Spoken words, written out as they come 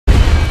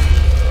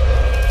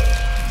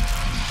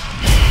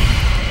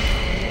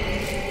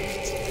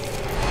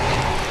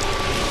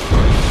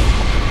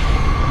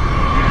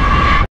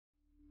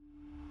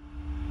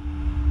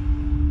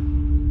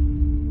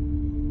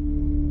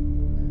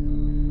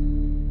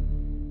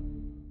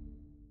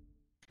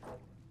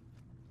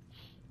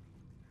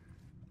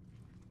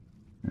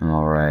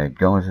Alright,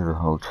 going to the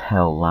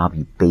hotel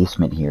lobby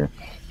basement here.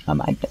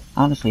 I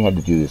honestly had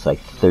to do this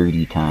like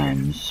 30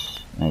 times,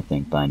 I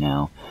think, by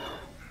now.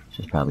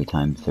 This is probably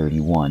time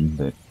 31,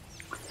 but...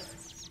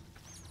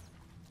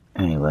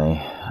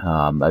 Anyway,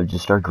 I'll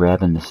just start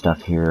grabbing the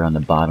stuff here on the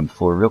bottom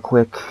floor real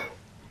quick.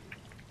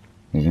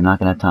 Because you're not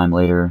going to have time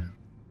later.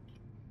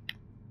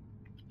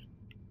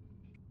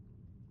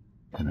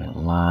 There's going to be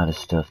a lot of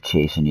stuff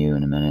chasing you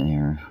in a minute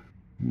here.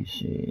 Let me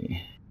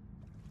see...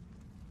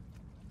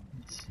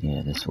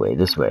 Yeah, this way.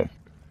 There's a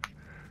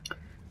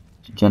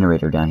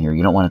generator down here.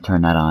 You don't want to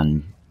turn that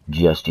on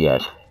just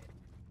yet.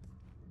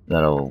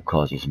 That'll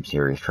cause you some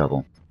serious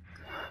trouble.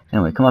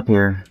 Anyway, come up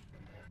here.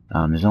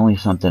 There's only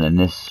something in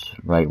this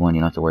right one.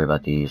 You don't have to worry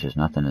about these. There's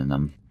nothing in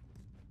them.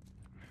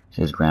 It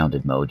says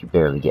grounded mode. You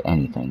barely get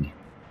anything.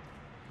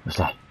 What's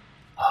that?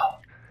 Oh.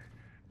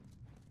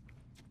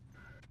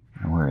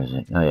 Where is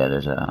it? Oh yeah,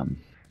 there's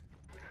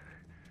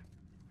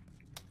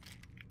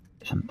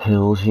some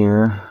pills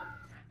here.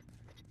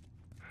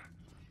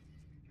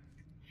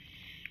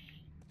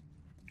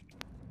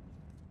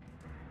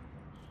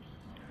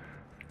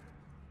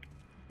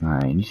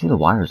 Alright, and you see the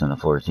wires on the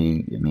floor, so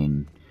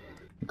you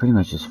pretty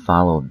much just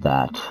follow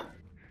that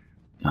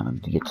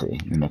to get to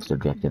your next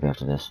objective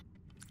after this.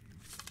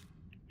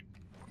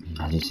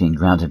 As you see in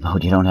grounded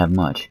mode, you don't have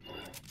much.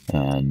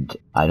 And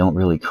I don't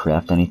really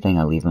craft anything,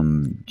 I leave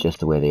them just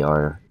the way they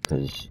are,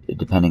 because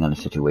depending on the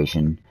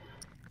situation,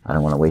 I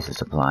don't want to waste the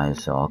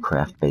supplies, so I'll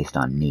craft based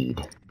on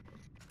need.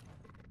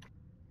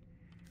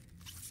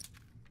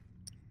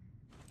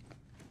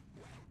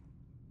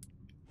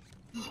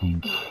 I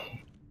think...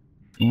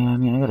 Yeah, I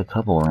mean, I got a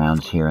couple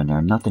rounds here and there.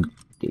 Nothing,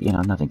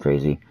 nothing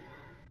crazy.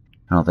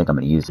 I don't think I'm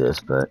going to use this,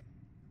 but...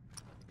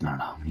 I don't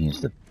know. Use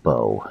the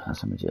bow. That's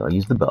what I'm going to do. I'll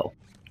use the bow.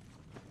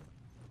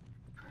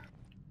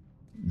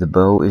 The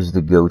bow is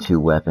the go-to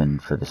weapon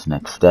for this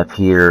next step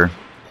here.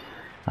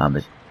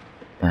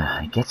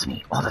 It gets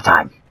me all the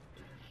time.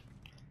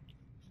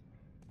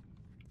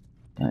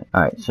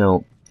 Alright,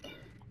 so...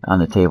 On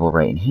the table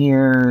right in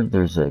here,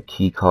 there's a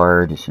key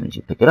card. As soon as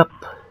you pick it up,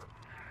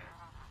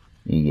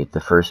 you get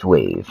the first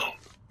wave.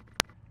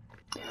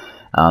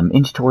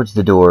 Inch towards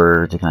the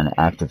door to kind of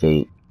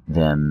activate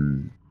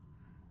them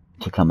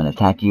to come and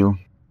attack you.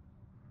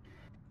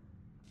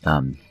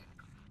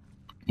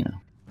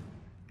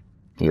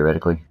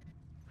 Theoretically.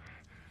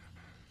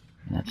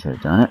 That should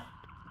have done it.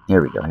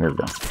 Here we go.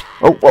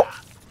 Oh, whoa!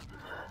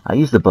 I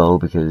use the bow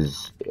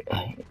because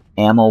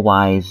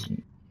ammo-wise,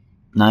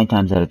 9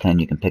 times out of 10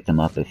 you can pick them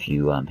up if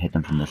you hit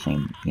them from the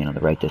same, the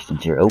right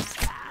distance here. Oh!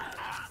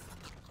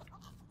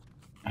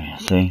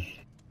 See?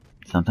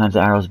 Sometimes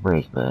the arrows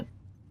break, but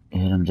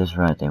hit them just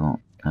right, they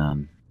won't.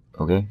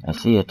 Okay, I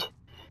see it.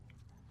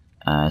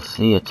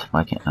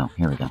 Why can't... Oh,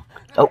 here we go.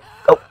 Oh!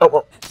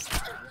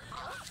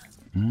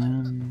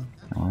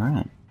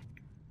 Alright.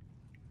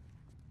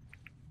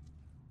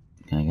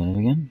 Can I get it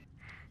again?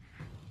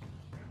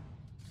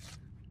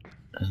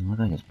 Doesn't look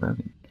like it's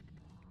broken.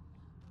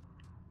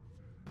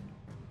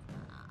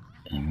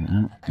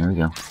 Here we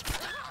go.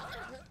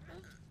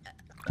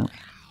 Oh.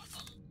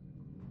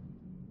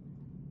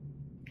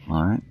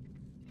 Alright.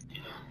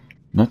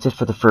 That's it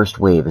for the first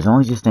wave. As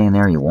long as you stay in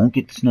there, you won't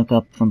get snuck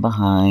up from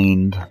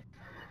behind.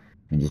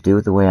 And just do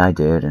it the way I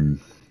did, and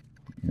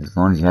as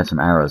long as you have some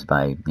arrows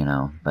by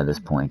this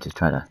point, just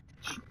try to,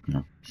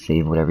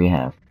 save whatever you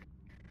have.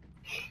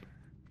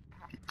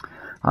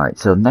 Alright,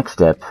 so next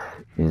step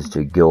is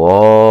to go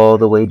all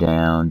the way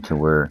down to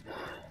where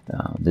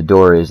the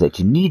door is that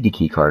you need the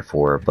key card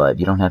for, but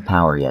you don't have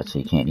power yet, so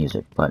you can't use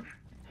it. But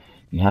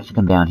you have to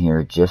come down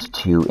here just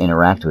to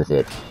interact with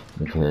it,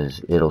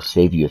 because it'll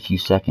save you a few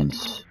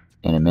seconds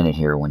in a minute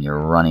here when you're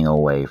running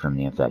away from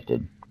the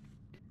infected.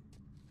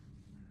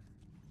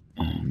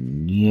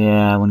 And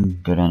yeah, I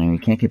wouldn't go down there. You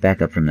can't get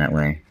back up from that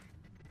way.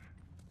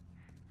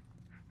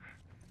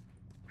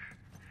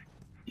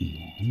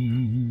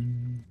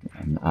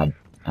 I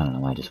don't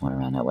know, I just went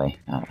around that way.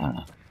 I don't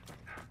know.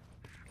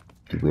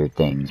 Do weird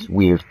things.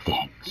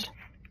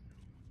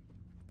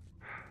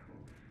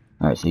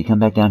 Alright, so you come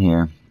back down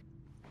here.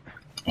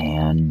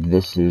 And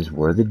this is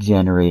where the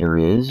generator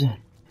is.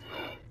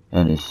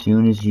 And as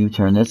soon as you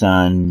turn this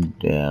on,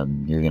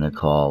 you're going to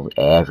call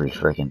every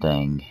frickin'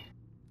 thing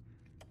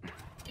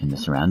in the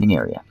surrounding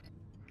area.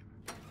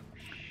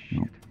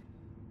 Oh.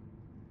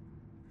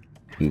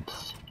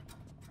 Oops.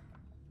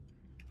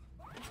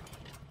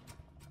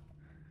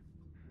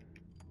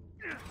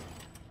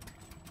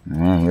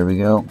 Alright, here we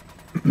go.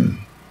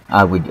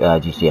 I would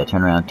just,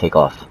 turn around, take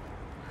off.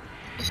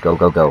 Just go.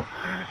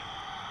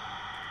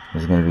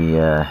 There's going to be,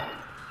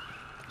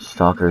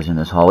 stalkers in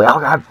this hallway. Oh,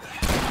 God!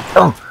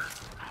 Oh!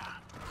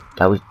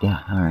 That was,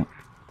 alright.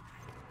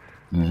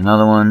 Here's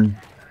another one.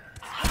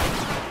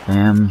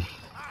 Bam.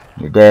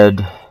 You're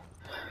dead.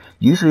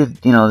 Usually,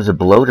 there's a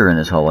bloater in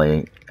this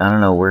hallway. I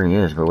don't know where he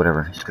is, but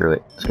whatever. Screw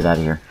it. Let's get out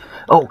of here.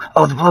 Oh,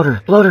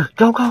 the bloater!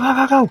 Go!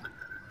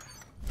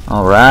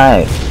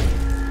 Alright.